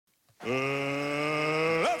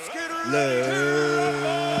Let's get ready to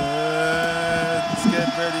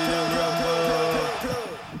rumble.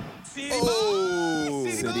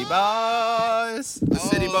 City Boys. The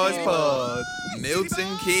City Boys pod.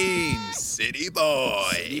 Milton Keynes. City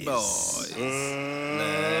Boys. City Boys.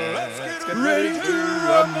 Let's get ready to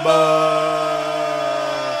rumble.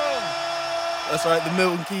 That's right, the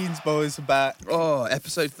Milton Keynes boys are back. Oh,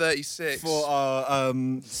 episode 36. For our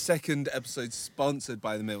second episode sponsored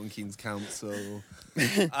by the Milton Keynes Council.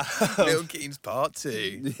 Milton Keynes Part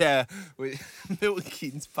 2. Yeah, Milton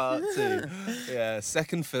Keynes Part 2. Yeah,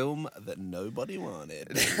 second film that nobody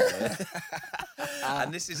wanted.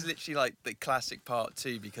 And this is literally like the classic Part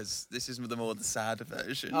 2 because this is the sadder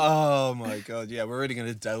version. Oh my god, yeah, we're really going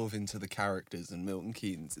to delve into the characters and Milton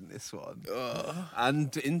Keynes in this one.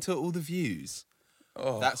 And into all the views.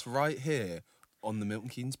 That's right here on the Milton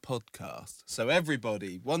Keynes podcast. So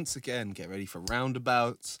everybody, once again, get ready for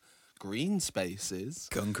roundabouts, green spaces,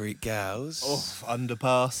 concrete cows,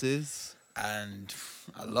 underpasses, and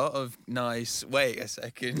a lot of nice. Wait a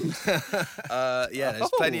second. There's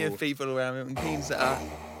plenty of people around Milton Keynes that are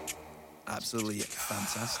absolutely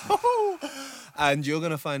fantastic. And you're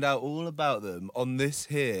going to find out all about them on this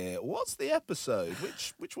here. What's the episode?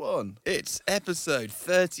 Which one? It's episode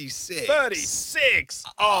 36. 36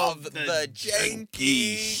 of the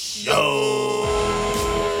Jenkii Show.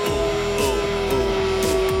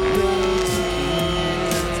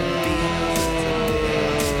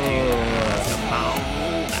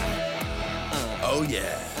 Oh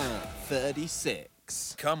yeah. 36.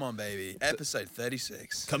 Come on, baby. Episode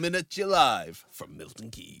 36. Coming at you live from Milton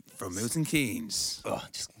Keynes. From Milton Keynes. Oh,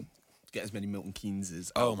 just get as many Milton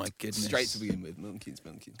Keyneses. Oh my goodness. Straight to begin with. Milton Keynes.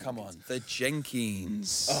 Come on. The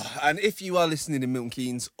Jenkins. And if you are listening in Milton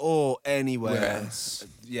Keynes or anywhere else?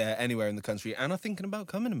 Yeah, anywhere in the country, and are thinking about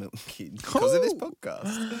coming to Milton Keynes because of this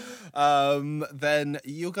podcast, then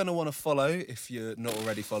you're going to want to follow if you're not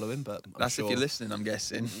already following. But that's sure, if you're listening, I'm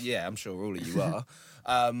guessing. Yeah, I'm sure all of you are.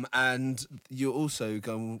 And you're also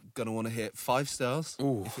going to want to hit 5 stars.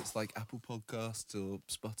 Ooh. If it's like Apple Podcasts or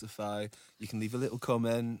Spotify. You can leave a little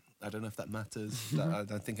comment. I don't know if that matters. I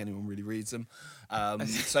don't think anyone really reads them.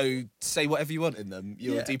 So say whatever you want in them.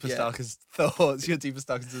 Your deepest, darkest thoughts, your deepest,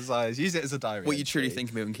 darkest desires. Use it as a diary. What you truly think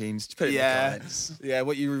of Milton Keynes. Just put it in the comments. Yeah,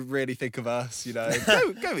 what you really think of us, you know.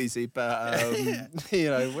 Go easy, but, you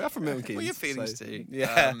know, we're from Milton Keynes. What your feelings too.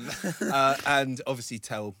 Yeah. And obviously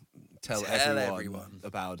tell everyone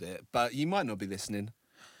about it. But you might not be listening.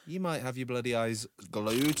 You might have your bloody eyes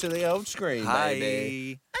glued to the old screen,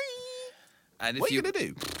 baby. And what are you going to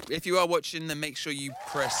do? If you are watching, then make sure you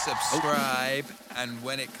press subscribe. And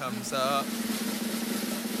when it comes up,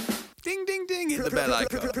 ding, ding, ding, hit the bell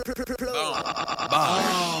icon.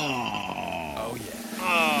 Oh, yeah.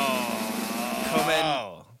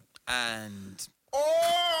 Comment and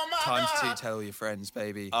times 2, tell all your friends,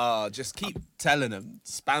 baby. Just keep telling them,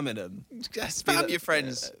 spamming them. Just spam your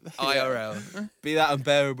friends, IRL. Be that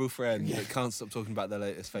unbearable friend that can't stop talking about their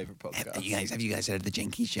latest favourite podcast. Have you guys heard of the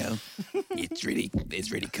Jenkii Show? It's really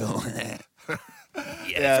cool.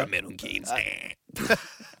 From Milton Keynes. That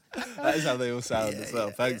is how they all sound as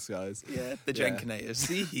well. Thanks, guys. Yeah, the Jenkinators.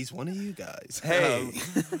 See, he's one of you guys. Hey.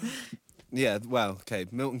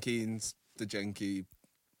 Milton Keynes, the Jenkii,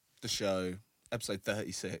 the show, episode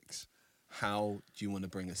 36. How do you want to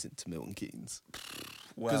bring us into Milton Keynes?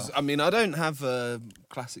 Because, I mean, I don't have a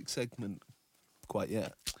classic segment quite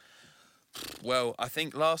yet. Well, I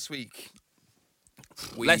think last week...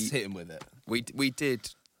 Let's hit him with it. We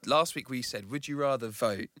did. Last week we said, would you rather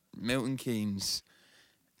vote Milton Keynes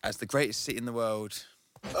as the greatest city in the world?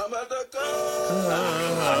 I thought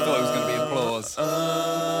it was going to be applause. Or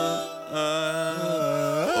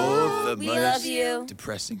the we most love you.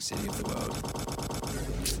 depressing city of the world.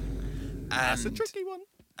 That's a tricky one.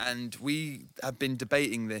 And we have been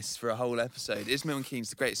debating this for a whole episode. Is Milton Keynes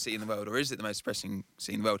the greatest city in the world, or is it the most depressing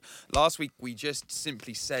city in the world? Last week, we just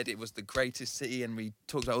simply said it was the greatest city, and we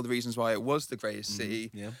talked about all the reasons why it was the greatest city.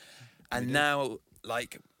 Yeah. And now,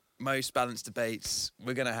 like most balanced debates,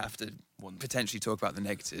 we're going to have to potentially talk about the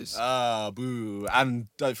negatives. Boo. And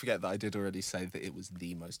don't forget that I did already say that it was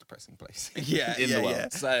the most depressing place in the world. Yeah.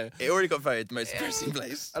 So it already got voted the most depressing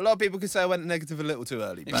place. A lot of people could say I went negative a little too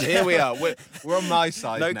early, but here we are. We're on my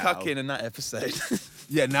side no now. cucking in that episode.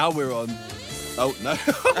 Yeah, now we're on... Oh, no.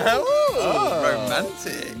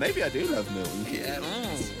 Romantic. Maybe I do love Milton Keynes. Yeah.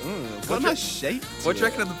 What a nice shape. What do you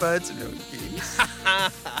reckon of the birds in Milton Keynes?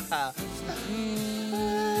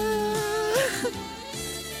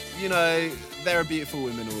 You know, there are beautiful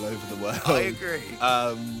women all over the world. I agree.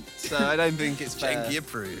 So I don't think it's fair. Jenkii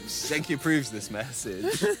approves. Jenkii approves this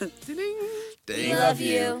message. Ding. We love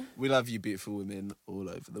you. We love you, beautiful women all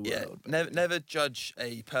over the Yeah, world. never judge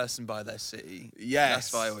a person by their city. Yes.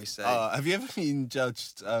 That's what I always say. Have you ever been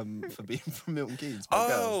judged for being from Milton Keynes? by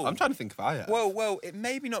girls? I'm trying to think if I have. Well, it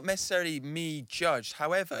may be not necessarily me judged.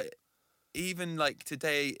 However, even like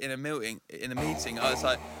today in a meeting, I was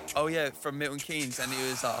like, "Oh yeah, from Milton Keynes," and he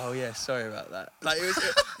was like, "Oh yeah, sorry about that." Like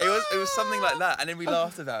it was something like that, and then we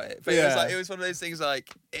laughed about it. But it was one of those things like,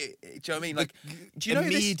 do you know what I mean? Like, do you know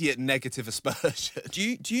immediate negative aspersion? Do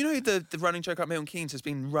you know the running joke about Milton Keynes has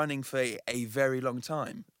been running for a very long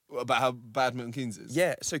time? About how bad Milton Keynes is?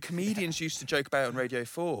 Yeah, so comedians used to joke about it on Radio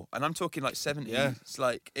 4, and I'm talking like 70s. Yeah.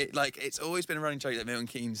 It's always been a running joke that Milton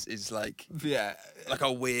Keynes is like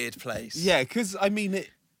a weird place. Yeah, because I mean it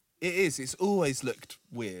is. It's always looked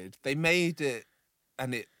weird. They made it,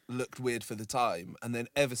 and it looked weird for the time, and then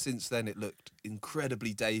ever since then it looked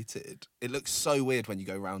incredibly dated. It looks so weird when you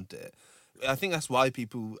go around it. I think that's why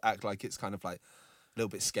people act like it's kind of like a little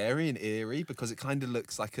bit scary and eerie, because it kind of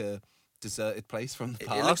looks like a deserted place from the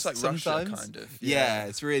past. It looks like sometimes. Russia, kind of. Yeah,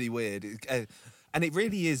 it's really weird. And it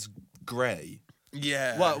really is grey.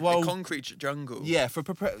 Yeah, well, a concrete jungle. Yeah,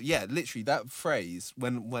 literally that phrase,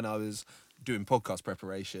 when I was doing podcast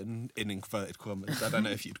preparation, in inverted commas, I don't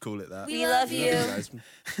know if you'd call it that. We love you. Guys.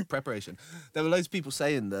 Preparation. There were loads of people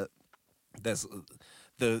saying that there's...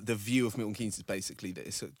 The view of Milton Keynes is basically that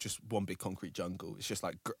it's just one big concrete jungle. It's just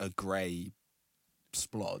like a grey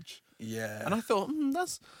splodge. Yeah. And I thought,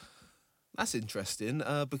 that's interesting,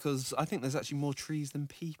 because I think there's actually more trees than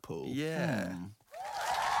people. Yeah.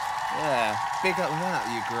 Yeah, big up that,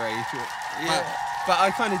 you grey. Yeah. But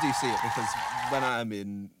I kind of do see it, because when I am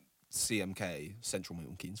in CMK, Central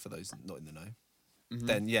Milton Keynes, for those not in the know,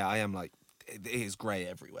 then yeah, I am like, it is grey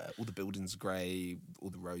everywhere. All the buildings are grey,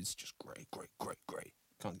 all the roads just grey.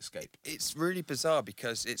 Can't escape. It's really bizarre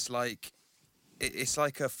because it's like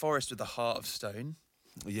a forest with a heart of stone.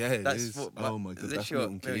 Yeah, it is. Oh my god, that's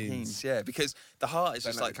Milton Keynes. Yeah, because the heart is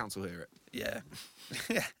Don't just let like the council hear it. Yeah.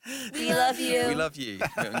 We love you. We love you,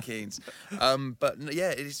 Milton Keynes. But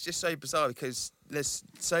yeah, it's just so bizarre because there's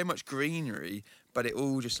so much greenery, but it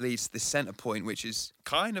all just leads to the centre point, which is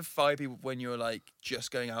kind of vibey when you're like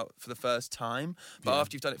just going out for the first time. But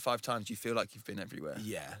after you've done it 5 times, you feel like you've been everywhere.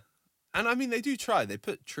 Yeah. And I mean, they do try. They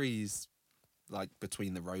put trees like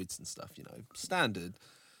between the roads and stuff, standard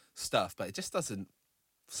stuff, but it just doesn't,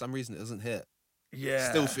 for some reason, it doesn't hit. Yeah.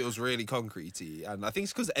 Still feels really concretey. And I think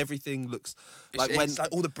it's because everything looks it's like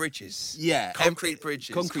all the bridges. Yeah. Concrete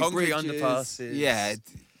bridges. Concrete bridges, underpasses. Yeah.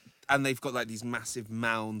 And they've got like these massive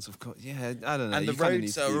mounds of, I don't know. And the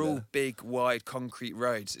roads are all big, wide concrete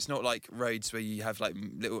roads. It's not like roads where you have like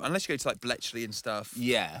little, unless you go to like Bletchley and stuff.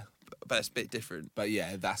 Yeah. But it's a bit different. But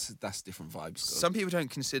yeah, that's different vibes. Some people don't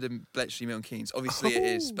consider Bletchley Milton Keynes. Obviously it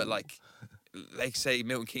is, but like they say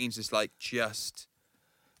Milton Keynes is like just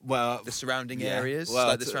the surrounding areas,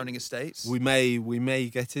 like the surrounding estates. We may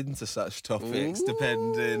get into such topics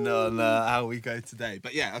depending on how we go today.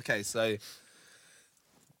 But yeah, okay, so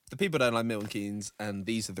the people don't like Milton Keynes, and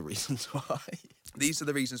these are the reasons why. These are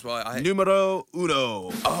the reasons why Numero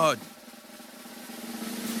uno. Oh.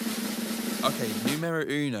 Okay, numero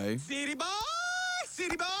uno. City boy!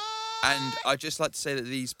 And I'd just like to say that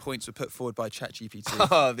these points were put forward by ChatGPT.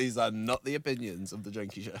 Oh, these are not the opinions of the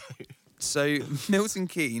Jenkii Show. So, Milton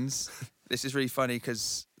Keynes, this is really funny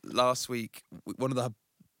because last week, one of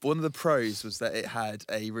the pros was that it had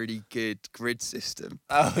a really good grid system.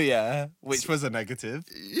 Oh, yeah, which was a negative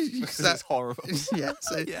because it's horrible. Yeah,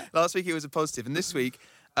 so last week it was a positive, and this week,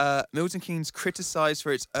 Milton Keynes criticised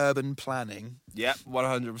for its urban planning. Yep,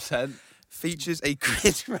 100%. Features a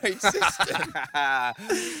grid road system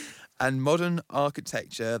and modern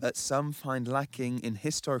architecture that some find lacking in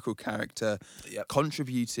historical character,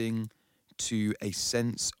 contributing to a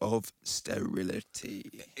sense of sterility.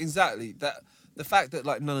 Exactly. That the fact that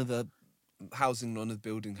like none of the housing, none of the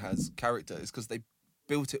building has character is because they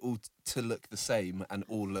built it all to look the same and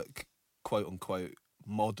all look quote unquote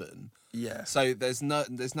modern. Yeah. So there's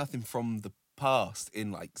nothing from the past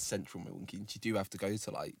in like central Milton Keynes. You do have to go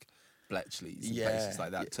to like Bletchley's and places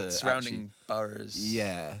like that to surrounding boroughs.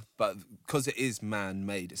 Yeah, but because it is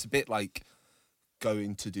man-made, it's a bit like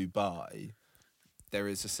going to Dubai. There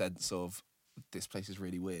is a sense of this place is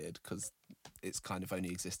really weird because it's kind of only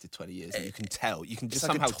existed 20 years, and you can tell. You can just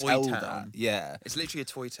like somehow tell town. that. Yeah, it's literally a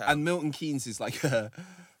toy town. And Milton Keynes is like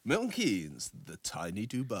Milton Keynes, the tiny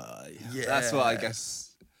Dubai. Yeah, that's what I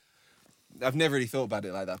guess. I've never really thought about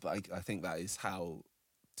it like that, but I think that is how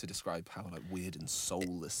to describe how like weird and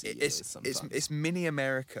soulless it is sometimes. It's mini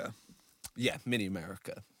America. Yeah, mini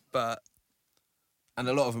America. And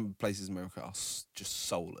a lot of places in America are just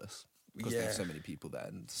soulless. because they have Yeah. so many people there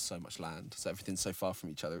and so much land. So everything's so far from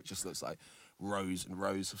each other, it just looks like rows and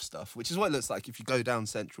rows of stuff, which is what it looks like if you go down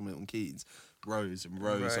central Milton Keynes. Rows and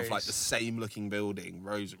rows of like the same looking building,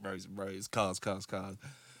 rows and rows and rows, cars.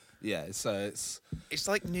 Yeah, so It's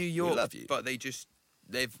like New York, love you. but they just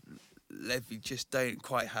just don't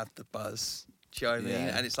quite have the buzz. Do you know what I mean?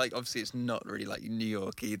 Yeah. And it's like, obviously, it's not really like New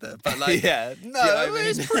York either. But like, yeah, do you know what I mean?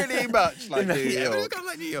 it's pretty much like New Yeah, but York. it's kind of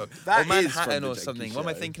like New York. That Or is Manhattan from the or Jenkii something. What am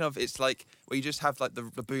I show. thinking of? It's like where you just have like the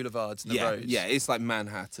boulevards and the Yeah, roads. yeah, it's like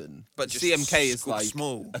Manhattan, But just CMK is like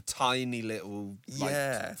small. a tiny little, like,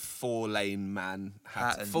 Yeah. 4-lane Manhattan,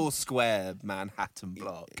 Hatton. 4 square Manhattan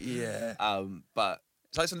block. Yeah. But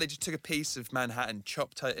It's like something they just took a piece of Manhattan,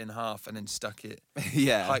 chopped it in half, and then stuck it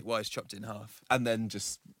yeah, height-wise, chopped it in half. and then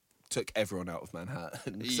just took everyone out of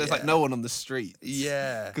Manhattan. 'Cause there's like Yeah. no one on the streets.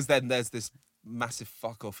 Yeah. Because then there's this massive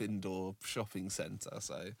fuck off indoor shopping centre.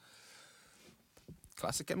 So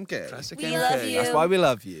classic MK. Classic We MK. love you. That's why we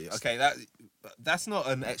love you. Okay, that's not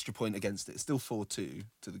an extra point against it. It's still 4-2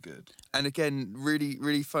 to the good. And again, really,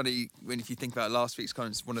 really funny if you think about last week's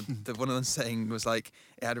comments. One of them saying was like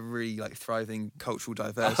it had a really like thriving cultural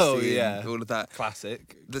diversity. Oh, yeah. and all of that.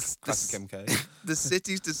 Classic. Classic MK. The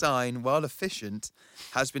city's design, while efficient,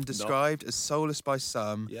 has been described as soulless by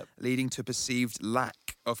some, Yep. leading to a perceived lack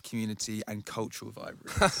of community and cultural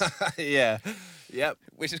vibrance. yeah. Yep.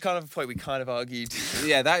 Which is kind of a point we kind of argued.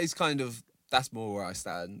 Yeah, that's more where I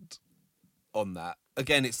stand on that.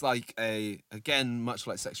 Again, it's like much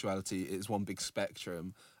like sexuality, it's one big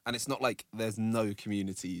spectrum. And it's not like there's no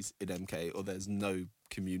communities in MK or there's no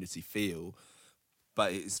community feel,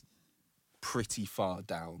 but it's pretty far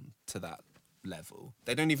down to that level.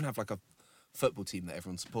 They don't even have like a football team that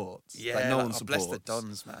everyone supports. Yeah, like, no one oh, supports. bless the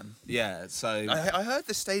Dons, man. Yeah, so I heard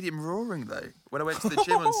the stadium roaring though when I went to the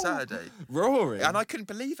gym on Saturday. roaring. And I couldn't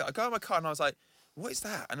believe it. I got in my car and I was like, what is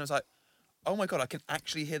that? And I was like, oh my God, I can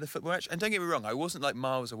actually hear the football match. And don't get me wrong, I wasn't like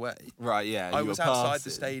miles away. Right, yeah. I you was were outside the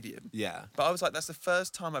passing. stadium. Yeah. But I was like, that's the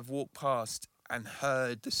first time I've walked past and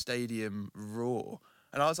heard the stadium roar.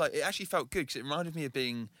 And I was like, it actually felt good because it reminded me of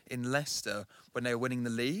being in Leicester when they were winning the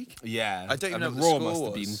league. Yeah. I don't even and know the what roar the must score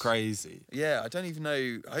have been was. crazy. Yeah, I don't even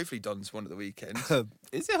know. Hopefully Dons won at the weekend.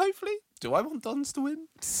 Is it hopefully? Do I want Dons to win?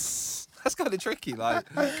 That's kind of tricky. Like,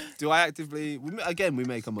 do I actively... we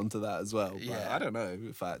may come onto that as well. But Yeah. I don't know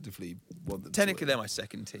if I actively want them Technically, to they're my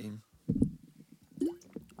second team. win.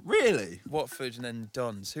 Really? Watford and then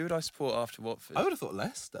Dons. Who would I support after Watford? I would have thought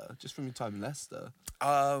Leicester, just from your time in Leicester.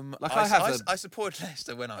 Like I supported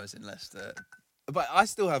Leicester when I was in Leicester. But I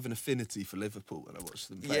still have an affinity for Liverpool when I watch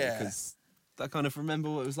them play. Yeah. Because I kind of remember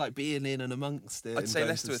what it was like being in and amongst it. I'd and say going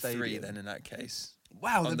Leicester to were the 3 stadium. then in that case.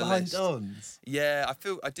 Wow, on they're the behind list. Dons. Yeah,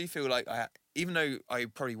 I do feel like even though I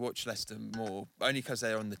probably watch Leicester more, only because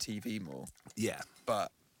they're on the TV more. Yeah.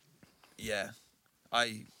 But yeah,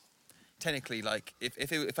 I technically like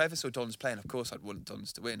if I ever saw Dons playing, of course I'd want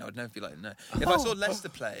Dons to win. I'd never be like no. If I saw Leicester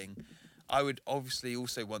playing, I would obviously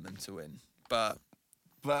also want them to win. But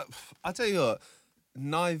I tell you what,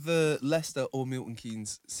 neither Leicester or Milton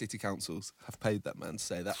Keynes city councils have paid that man to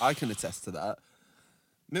say that. I can attest to that.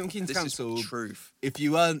 Milton Keynes this Council, is truth. if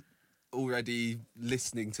you weren't already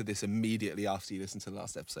listening to this immediately after you listened to the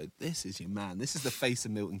last episode, this is your man. This is the face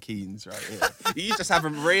of Milton Keynes right here. You just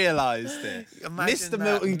haven't realised it. Imagine Mr. that,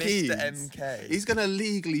 Milton Mr. Keynes. MK. He's going to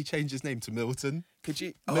legally change his name to Milton. Could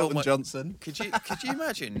you Milton Johnson. Could you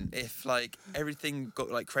imagine if like everything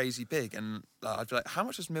got like crazy big and like, I'd be like, how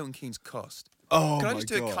much does Milton Keynes cost? Oh, Can my I just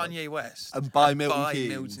do God. a Kanye West And buy and Milton buy Keynes?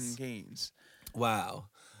 Milton Keynes? Wow.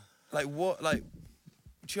 Like what? Like,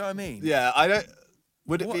 do you know what I mean? Yeah, I don't...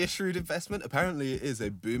 Would it What? be a shrewd investment? Apparently it is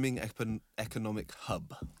a booming economic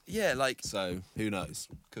hub. Yeah, like So, who knows?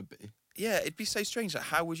 Could be. yeah, it'd be so strange. Like,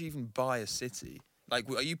 how would you even buy a city? Like,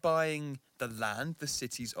 are you buying the land the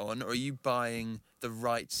city's on, or are you buying the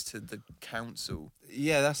rights to the council?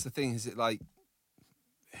 Yeah, that's the thing. Is it like,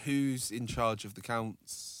 who's in charge of the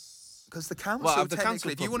counts? Because the council, Well, the technically,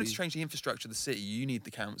 council if you wanted to probably- change the infrastructure of the city, you need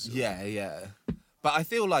the council. Yeah, yeah. But I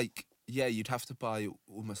feel like, yeah, you'd have to buy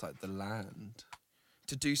almost like the land.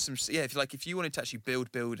 To do some, yeah, if you wanted to actually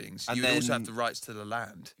build buildings, And you would also then- have the rights to the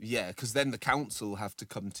land. Yeah, because then the council have to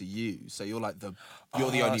come to you. So you're like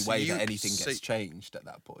you're the Ah, only so way you- that anything so- gets changed at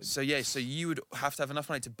that point. So yeah, so you would have to have enough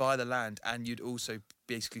money to buy the land, and you'd also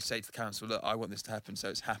basically say to the council, "Look, I want this to happen, so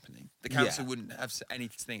it's happening." The council Yeah. wouldn't have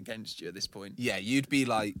anything against you at this point. Yeah, you'd be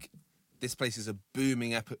like, this place is a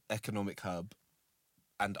booming economic hub,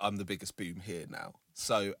 and I'm the biggest boom here now.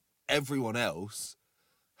 So everyone else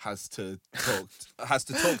has to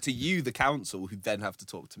talk to you, the council, who then have to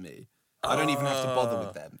talk to me. I don't even have to bother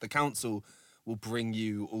with them. The council will bring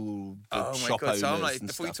you all the Oh my shop god! owners So I'm like, and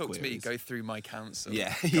before you stuff talk to me, queries. go through my council.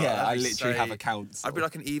 Yeah, God, yeah. I that'd be literally have so- a council. I'd be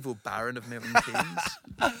like an evil baron of Milton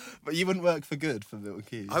Keynes. But you wouldn't work for good for Milton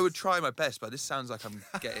Keynes. I would try my best, but this sounds like I'm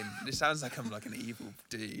getting. This sounds like I'm like an evil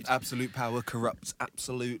dude. Absolute power corrupts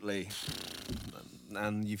absolutely.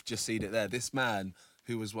 And you've just seen it there. This man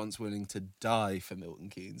who was once willing to die for Milton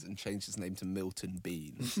Keynes and changed his name to Milton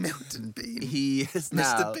Beans. Milton Bean. He is now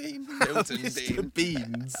Mr. Bean. Milton Mr. Bean.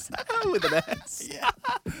 Beans with an S. Yeah.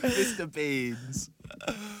 Mr. Beans.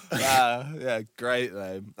 Yeah, great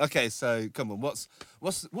name. Okay, so come on, what's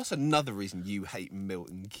another reason you hate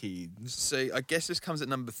Milton Keynes? So I guess this comes at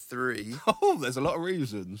number 3. Oh, there's a lot of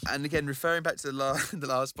reasons. And again, referring back to the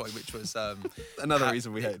last point, which was Another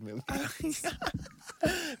reason we hate Milton Keynes.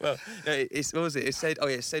 well, no, what was it? It said,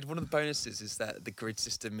 it said one of the bonuses is that the grid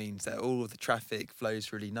system means that all of the traffic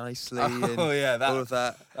flows really nicely. And Oh yeah, all of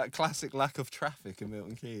that. That classic lack of traffic in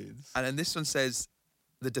Milton Keynes. And then this one says,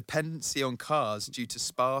 the dependency on cars due to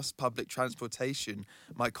sparse public transportation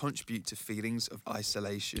might contribute to feelings of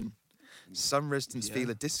isolation. Some residents feel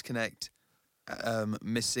a disconnect,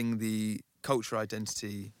 missing the cultural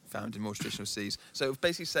identity found in more traditional cities. So it's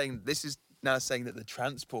basically saying, this is now saying that the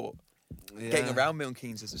transport, getting around Milton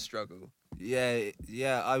Keynes is a struggle. Yeah,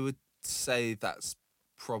 I would say that's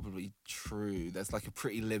probably true. There's like a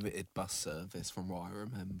pretty limited bus service from what I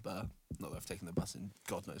remember. Not that I've taken the bus in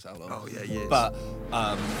God knows how long. Oh, yeah, years. But,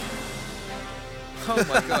 Oh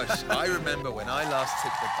my gosh, I remember when I last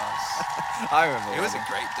took the bus. I remember. It was a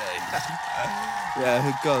great day.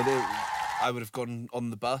 Yeah, God, I would have gone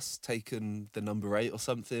on the bus, taken the number 8 or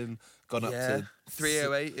something, gone up to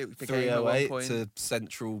 308. It became at one 308 point. to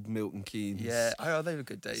Central Milton Keynes. Yeah, they were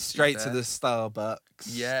good days. Straight to the Starbucks.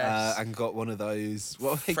 Yes. And got one of those.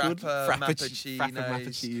 What are they called?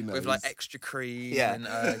 Frappuccinos with like extra cream and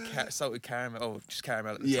salted caramel. Oh, just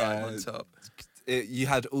caramel at the time on top. You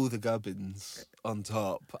had all the gubbins on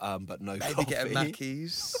top, but no coffee. Maybe get a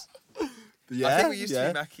Mackey's. Yeah, I think we used to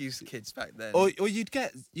be Mackey's kids back then. Or you'd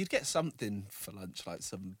get something for lunch, like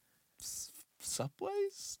some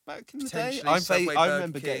Subways back in the day. Potentially I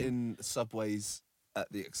remember Burger King. getting Subways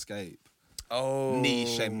at the Escape. Oh,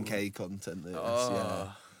 Niche MK content. This,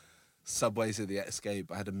 yeah. Subways at the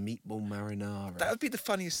Escape. I had a meatball marinara. That would be the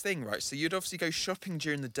funniest thing, right? So you'd obviously go shopping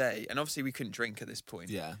during the day, and obviously we couldn't drink at this point.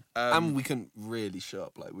 Yeah, and we couldn't really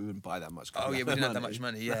shop. Like we wouldn't buy that much. Oh yeah, we didn't have that much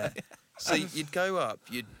money. Yeah. So you'd go up.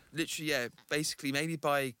 You'd literally, basically maybe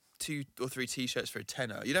buy 2 or 3 t-shirts for a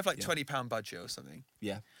tenner. You'd have like £20 budget or something.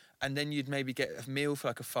 Yeah. And then you'd maybe get a meal for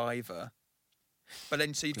like a £5. But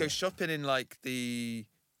then so you'd go shopping in like the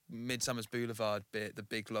Midsummer's Boulevard bit, the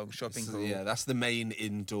big long shopping hall. Yeah, that's the main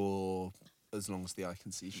indoor, as long as the eye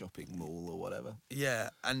can see, shopping mall or whatever. Yeah,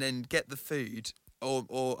 and then get the food,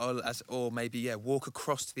 or maybe walk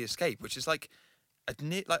across to the Escape, which is like an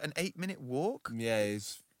 8-minute walk. Yeah,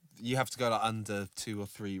 you have to go like under 2 or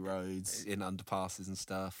 3 roads in underpasses and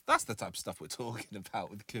stuff. That's the type of stuff we're talking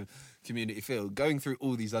about with community field. Going through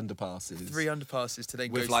all these underpasses. 3 underpasses to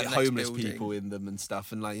then with go to like the next homeless building. people in them and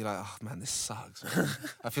stuff, and like you're like, oh man, this sucks. Man.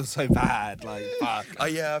 I feel so bad. Like, fuck. Oh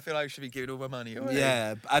yeah, I feel like I should be giving all my money away.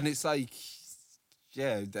 Yeah, and it's like,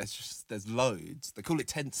 there's loads. They call it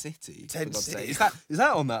Tent City. for Tent God's City. sake. Is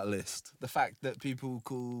that on that list? The fact that people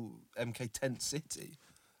call MK Tent City.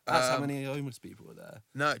 That's how many homeless people are there.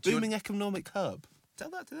 No, Booming economic hub. Tell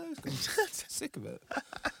that to those guys. Sick of it.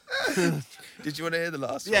 Did you want to hear the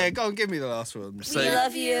last one? Yeah, go on, give me the last one. We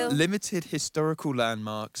love you. Limited historical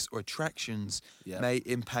landmarks or attractions may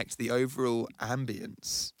impact the overall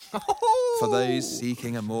ambience for those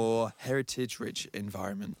seeking a more heritage-rich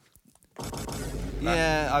environment.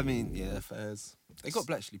 Yeah, I mean, fairs. They got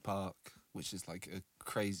Bletchley Park, which is like a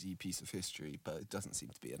crazy piece of history, but it doesn't seem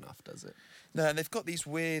to be enough, does it? No, and they've got these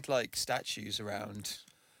weird like statues around,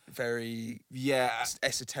 very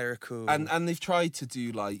esoterical. And they've tried to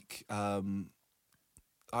do like I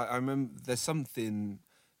remember there's something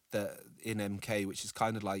that in MK which is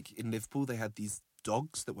kind of like in Liverpool they had these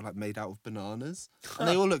dogs that were like made out of bananas and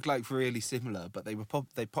they all look like really similar, but they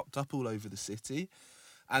popped up all over the city,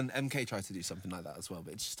 and MK tried to do something like that as well,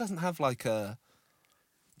 but it just doesn't have like a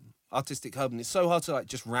artistic hub, and it's so hard to like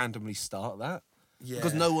just randomly start that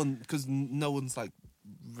because no one's like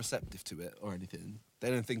receptive to it or anything. They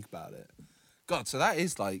don't think about it. God, so that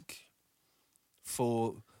is like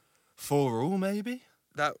for all maybe.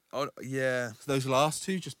 Those last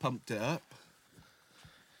 2 just pumped it up.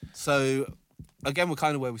 So again, we're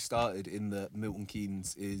kind of where we started in that Milton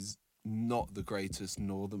Keynes is not the greatest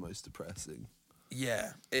nor the most depressing.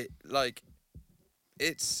 Yeah, it's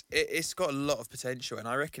got a lot of potential, and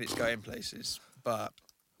I reckon it's going places. But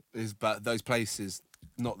But those places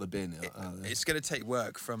not the bin. It's going to take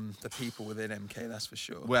work from the people within MK, that's for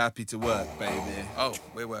sure. We're happy to work, baby. Oh,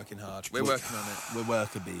 we're working hard. We're working on it. We're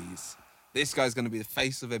worker bees. This guy's going to be the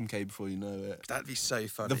face of MK before you know it. That'd be so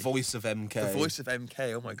funny. The voice of MK. The voice of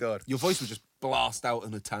MK, oh my God. Your voice would just blast out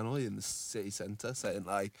in a tannoy in the city centre saying,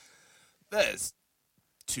 like, there's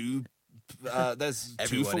two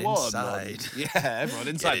for one. Inside. Yeah, everyone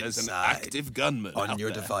inside. Get There's an inside. active gunman On out your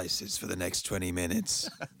there. devices for the next 20 minutes.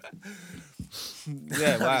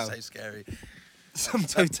 Yeah, wow. That'd be so scary. Some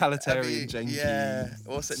totalitarian Jenkii. Yeah.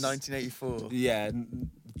 What's it, 1984? Yeah,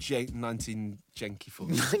 19 Jenkii 4.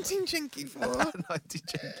 19 Jenkii 4. 19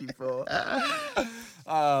 Jenkii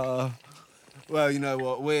 4. Well, you know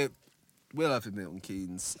what? We're loving Milton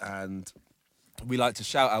Keynes, and we like to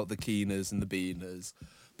shout out the Keeners and the Beaners,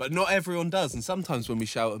 but not everyone does. And sometimes when we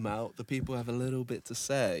shout them out, the people have a little bit to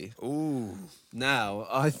say. Ooh. Now,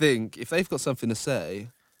 I think if they've got something to say,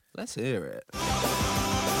 let's hear it.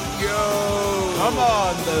 Yo! Come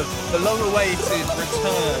on, the long-awaited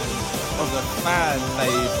return of the fan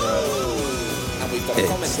favourite. And we've got a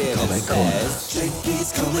comment here that says...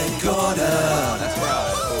 Jenkii's Comment Corner! That's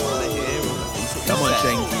right. We want to hear all the things that Come you on,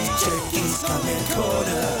 say. Jenkii. Jenkii's Comment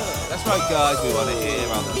Corner! That's right, guys. We want to hear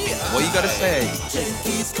all the things. What you got to say?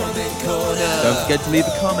 Jenkii's Comment Corner. Don't forget to leave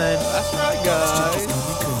a comment. That's right, guys.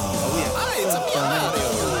 Oh yeah. Hi, it's a Mario.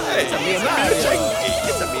 Hey, It's a me and Mario.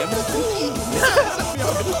 It's a me and Mario.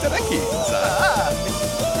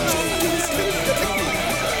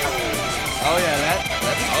 Oh yeah, let's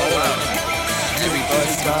Oh, wow.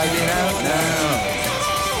 Everybody signing out now.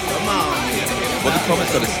 come on. What the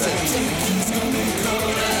comments got to say?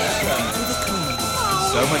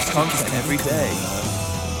 So much content every day.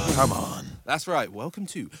 Come on. That's right. Welcome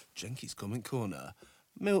to Jenkii's Comment Corner,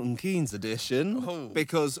 Milton Keynes edition. Oh.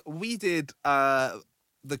 Because we did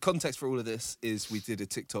the context for all of this is we did a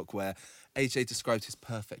TikTok where AJ described his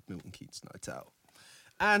perfect Milton Keynes night out,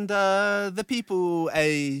 and the people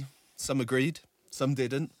some agreed, some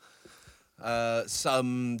didn't.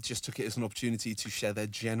 Some just took it as an opportunity to share their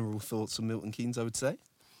general thoughts on Milton Keynes, I would say.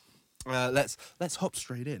 Let's hop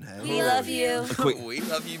straight in. Hey? We love you. A quick We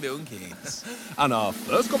love you, Milton Keynes. And our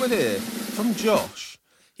first comment here from Josh.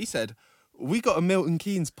 He said, "We got a Milton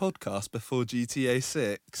Keynes podcast before GTA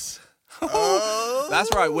 6." Oh. That's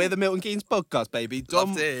right, we're the Milton Keynes podcast, baby.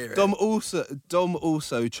 Love to hear it. Dom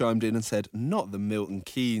also chimed in and said, "Not the Milton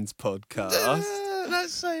Keynes podcast."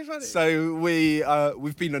 That's so funny. So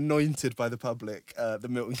we've been anointed by the public, the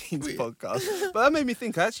Milton Keynes podcast. But that made me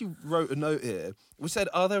think. I actually wrote a note here. We said,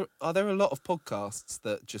 are there a lot of podcasts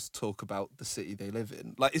that just talk about the city they live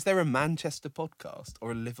in? Like, is there a Manchester podcast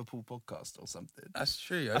or a Liverpool podcast or something? That's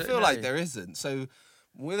true. I feel like there isn't. So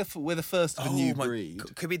we're the first of a new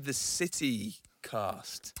breed. Could be the city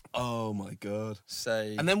cast. Oh my god!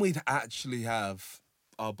 Say, And then we'd actually have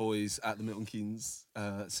our boys at the Milton Keynes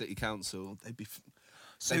City Council. They'd be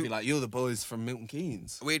like, "You're the boys from Milton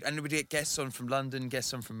Keynes." we'd get guests on from London,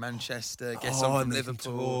 guests on from Manchester, guests on from and they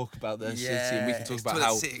Liverpool. can talk about their city, and we can talk about the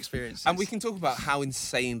how city experiences. and we can talk about how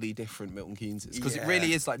insanely different Milton Keynes is, because it Yeah.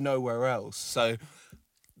 really is like nowhere else. So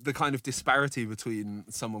the kind of disparity between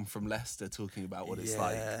someone from Leicester talking about what it's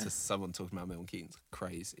like Yeah. to someone talking about Milton Keynes,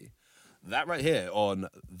 crazy. That right here on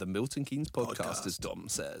the Milton Keynes podcast, as Dom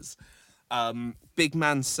says. Big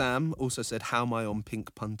Man Sam also said, "How am I on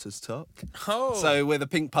Pink Punters Talk?" Oh, So we're the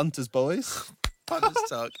Pink Punters boys. Punters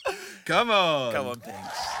talk. Come on. Come on,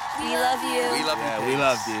 Pinks. We love you. We love you. Yeah, we Pinks.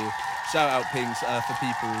 love you. Shout out Pinks for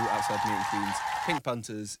people outside Milton Keynes. Pink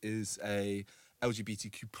Punters is a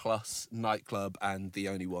LGBTQ plus nightclub and the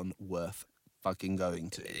only one worth fucking going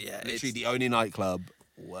to. Yeah, literally it's- the only nightclub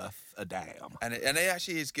worth a damn. And it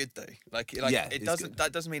actually is good though. Like Yeah, it it's doesn't. good.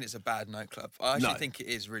 That doesn't mean it's a bad nightclub. I actually No. think it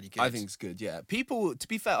is really good. I think it's good. Yeah, people. To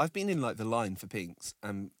be fair, I've been in like the line for Pinks,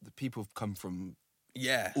 and the people have come from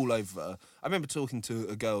Yeah. all over. I remember talking to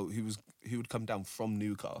a girl who would come down from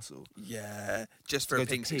Newcastle Yeah. Just to for go a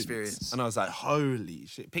to Pinks experience. and I was like, holy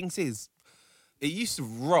shit, Pinks is. It used to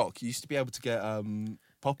rock. You used to be able to get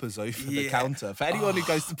poppers over the Yeah. counter. For anyone who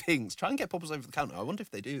goes to Pinks, try and get poppers over the counter. I wonder if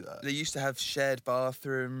they do that. They used to have shared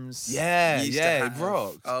bathrooms. Yeah, Used to yeah, it have-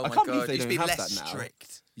 rocked. Oh I my can't god, believe they it used to be don't have less that now.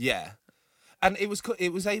 strict. Yeah, and it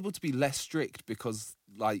was able to be less strict because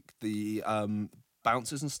like the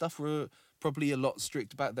bouncers and stuff were probably a lot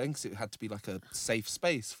strict back then because it had to be like a safe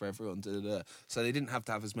space for everyone. So they didn't have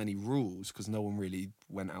to have as many rules because no one really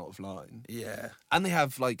went out of line. Yeah. And they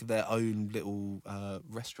have like their own little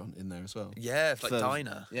restaurant in there as well. Yeah, it's like For-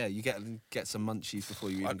 diner. Yeah, you get some munchies before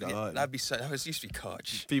you even go home. That'd be so. That used to be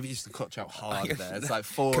Koch. People used to cotch out hard there. It's like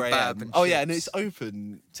 4 Kebab a.m. and Oh yeah, and chips. it's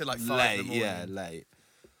open Till like 5 late. in the morning. Yeah, late.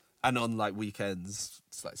 And on like weekends,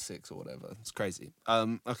 it's like 6 or whatever. It's crazy.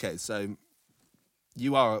 Okay, so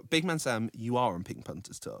you are Big Man Sam. You are on Pink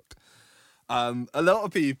Punters Talk. A lot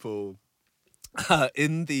of people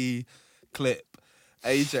in the clip,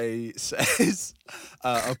 AJ says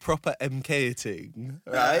a proper MK-ting,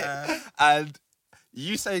 right? And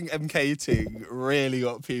you saying MK-ting really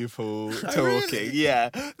got people talking. Really? Yeah,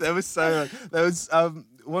 there was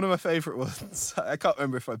one of my favourite ones. I can't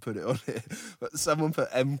remember if I put it on here, but someone put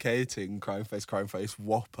MK-ting, crying face,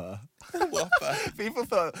 Whopper. Whopper. People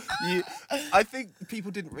thought I think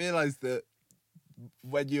people didn't realise that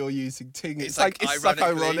when you're using ting, it's like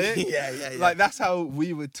ironic. Yeah. Like that's how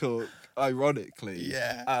we would talk, ironically.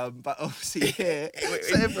 Yeah. But obviously here,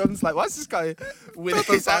 so everyone's like, "What's this guy with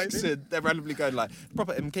his accent?" They're randomly going like,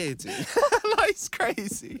 "Proper MK ting." Like it's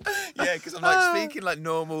crazy. Yeah, because I'm like speaking like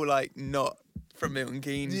normal, like not from Milton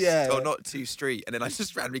Keynes, or not too street, and then I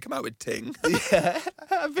just randomly come out with ting. Yeah.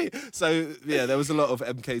 So yeah, there was a lot of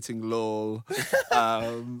MK ting lol.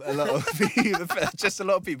 A lot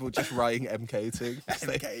of people just writing MK ting.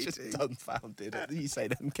 MK just ting. dumbfounded. You saying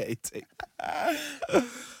MK ting.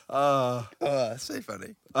 So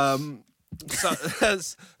funny. So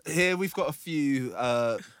here we've got a few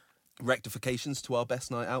rectifications to our best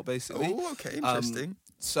night out, basically. Oh, okay, interesting.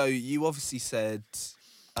 So you obviously said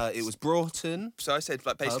it was Broughton. So I said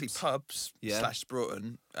like basically pubs Yeah. /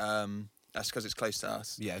 Broughton. That's because it's close to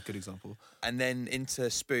us. Yeah, good example. And then into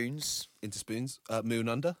Spoons. Into Spoons, Moon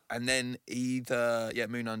Under. And then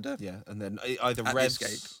Moon Under. Yeah, and then either At the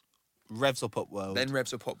Escape. Revs or Pop World. Then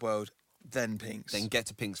Revs or Pop World. Then Pinks. Then get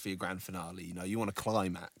to Pinks for your grand finale. You know, you want a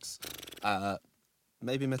climax.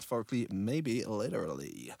 Maybe metaphorically, maybe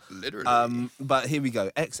literally. Literally. But here we go.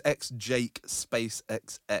 XX Jake Space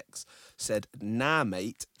XX said, "Nah,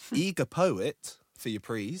 mate, eager poet for your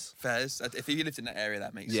prees." Fairs. If you lived in that area,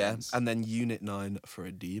 that makes Yeah, sense. and then Unit 9 for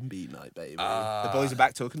a D&B night, baby. The boys are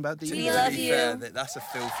back talking about D&B. We love To be you. fair, that's a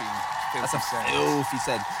filthy That's a send. filthy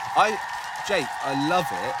send. Jake, I love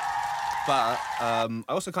it, but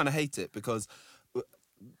I also kind of hate it because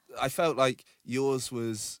I felt like yours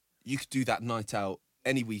was, you could do that night out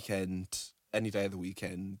any weekend, any day of the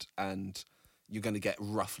weekend, and you're going to get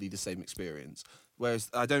roughly the same experience. Whereas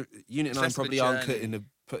Unit 9 less of a probably aren't journey.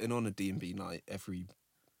 putting on a D&B night every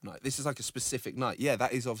night. This is like a specific night. Yeah,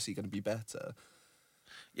 that is obviously going to be better.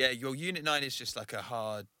 Yeah, your Unit 9 is just like a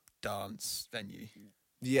hard dance venue.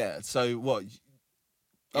 Yeah, so what?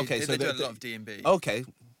 Okay, they so do a lot of D&B. Okay,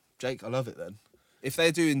 Jake, I love it then. If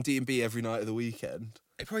they're doing D&B every night of the weekend,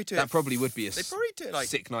 They probably do that it. probably would be a They probably do it like.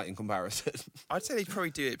 sick night in comparison. I'd say they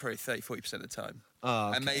probably do it 30-40% of the time.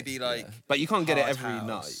 Oh, And maybe like. yeah. But you can't get it hard every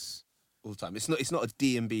night, house. all the time. It's not a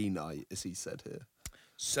D&B night, as he said here.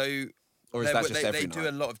 So. Or is that just they every do night?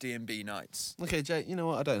 a lot of D&B nights. Okay, Jake, you know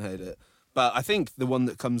what? I don't hate it. But I think the one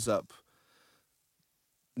that comes up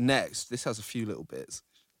next, this has a few little bits.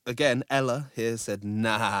 Again, Ella here said,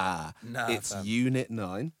 nah it's fam. Unit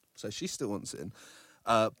 9. So she still wants it in.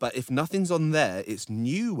 But if nothing's on there, it's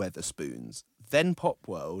New Weatherspoons, then Pop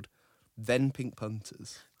World, then Pink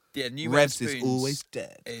Punters. Yeah, New Revs Spoons is always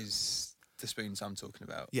dead. is the Spoons I'm talking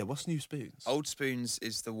about. Yeah, what's New Spoons? Old Spoons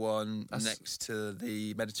is the one That's- next to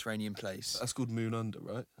the Mediterranean place. That's called Moon Under,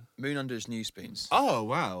 right? Moon Under is New Spoons. Oh,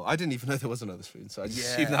 wow. I didn't even know there was another spoon, so I just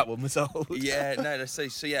Yeah. assumed that one was old. Yeah, no,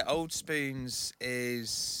 so yeah, Old Spoons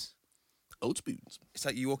is... Old Spoons. It's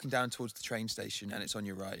like you're walking down towards the train station and it's on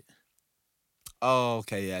your right. Oh,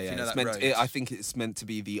 okay, yeah. you know It's that meant road. I think it's meant to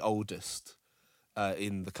be the oldest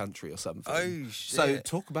in the country or something. Oh, So shit.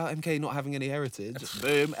 talk about MK not having any heritage.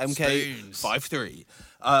 Boom, MK Spoons.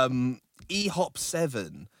 5-3.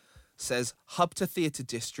 eHop7 says hub to theatre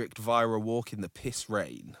district via a walk in the piss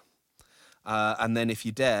rain. And then if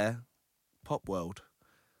you dare, Pop World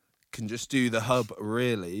can just do the hub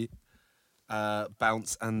really,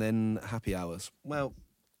 bounce and then happy hours. Well,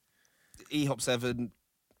 eHop7,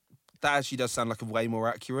 that actually does sound like a way more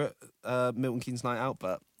accurate Milton Keynes night out,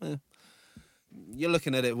 but you're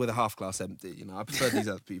looking at it with a half glass empty. You know, I prefer these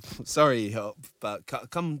other people. Sorry, eHop, but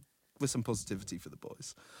come with some positivity for the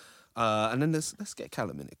boys. And then let's get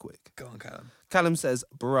Callum in it quick. Go on, Callum. Callum says,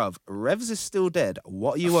 bruv, Revs is still dead.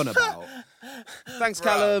 What are you on about? Thanks,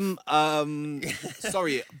 Bruv. Callum.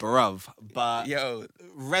 Sorry, bruv, but Yo,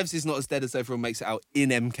 Revs is not as dead as everyone makes it out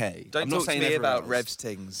in MK. don't I'm not talk to saying me everywhere about else. Revs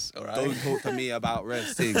things, all right? Don't talk to me about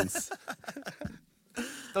Revs things.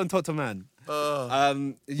 Don't talk to man.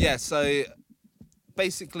 Oh. Yeah, so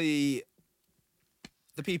basically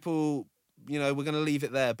the people, you know, we're going to leave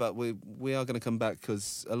it there, but we are going to come back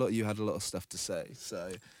because a lot of you had a lot of stuff to say.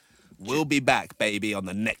 So We'll be back, baby, on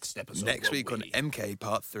the next episode. Next week on MK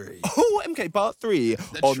Part 3. Oh, MK Part 3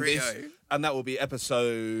 on trio. this. And that will be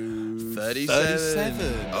episode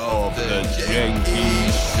 37 of the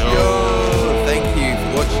Jenkii Show. Thank you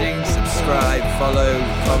for watching. Subscribe, follow,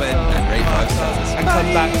 comment, and rate 5 stars. And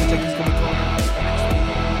come back to Jenkii Comic Con.